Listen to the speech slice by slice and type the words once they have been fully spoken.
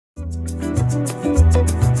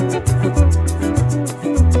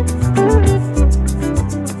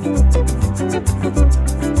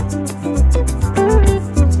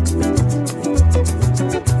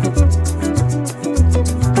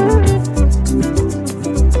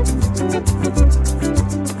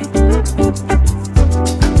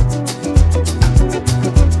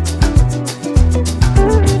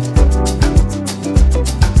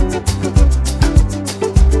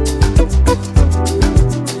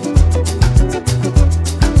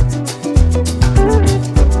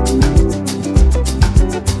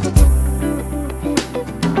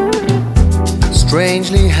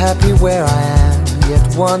Strangely happy where I am,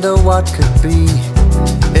 yet wonder what could be.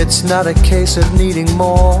 It's not a case of needing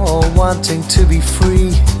more or wanting to be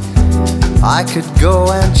free. I could go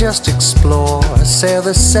and just explore, sail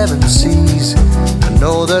the seven seas, and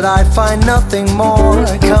know that I'd find nothing more.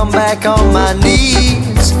 Come back on my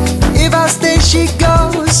knees. If I stay, she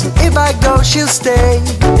goes. If I go, she'll stay.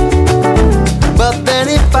 But then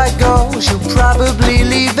if I go, she'll probably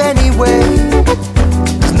leave anyway.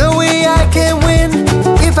 There's no way I can win.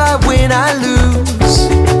 If I win, I lose.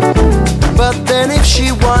 But then if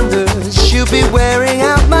she wonders, she'll be wearing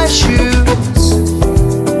out my shoes.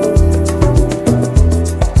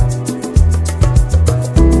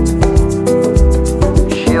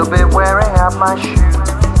 She'll be wearing out my shoes.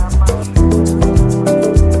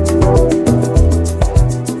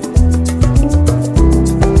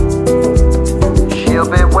 She'll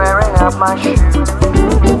be wearing out my shoes.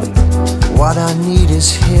 What I need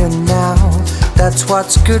is here now. That's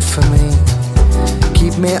what's good for me.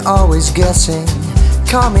 Keep me always guessing,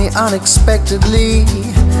 call me unexpectedly.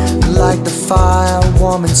 Like the fire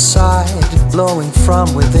warm inside, blowing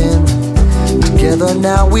from within. Together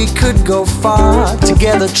now we could go far,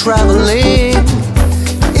 together traveling.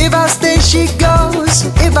 If I stay, she goes.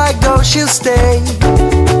 If I go, she'll stay.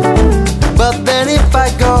 But then if I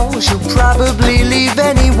go, she'll probably leave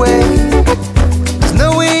anyway. There's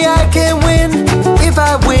no way I can win. If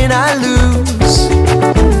I win, I lose.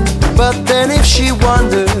 But then if she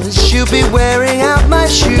wonders, she'll be wearing out my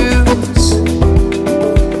shoes.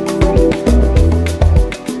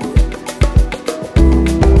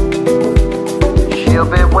 She'll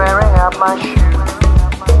be wearing out my shoes.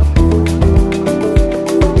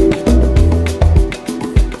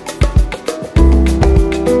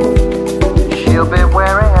 She'll be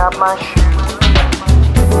wearing out my shoes.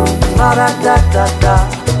 La da da da da,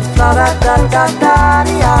 la da da da da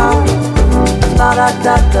da. La da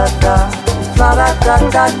da da da, la da da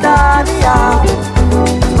da da da.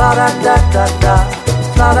 La da da da da,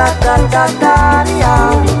 la da da da da da.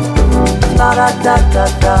 La da da da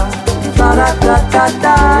da, la da da da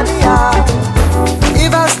da da.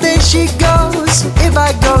 If I stay, she goes. If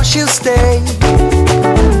I go, she'll stay.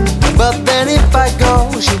 But then if I go,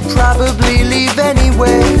 she'll probably leave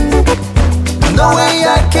anyway. No way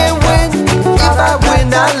I can win. If I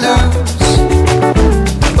win, I lose.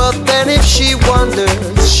 But then if she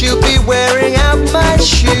wonders, she'll be wearing out my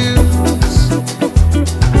shoes.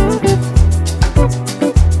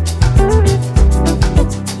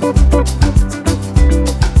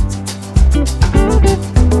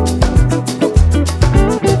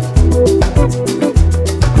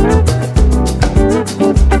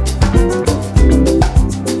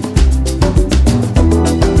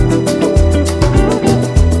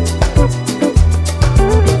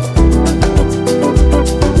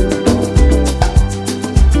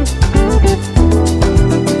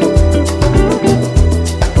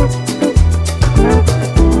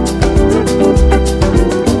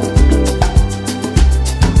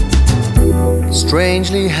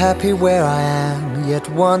 Strangely happy where I am, yet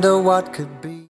wonder what could be.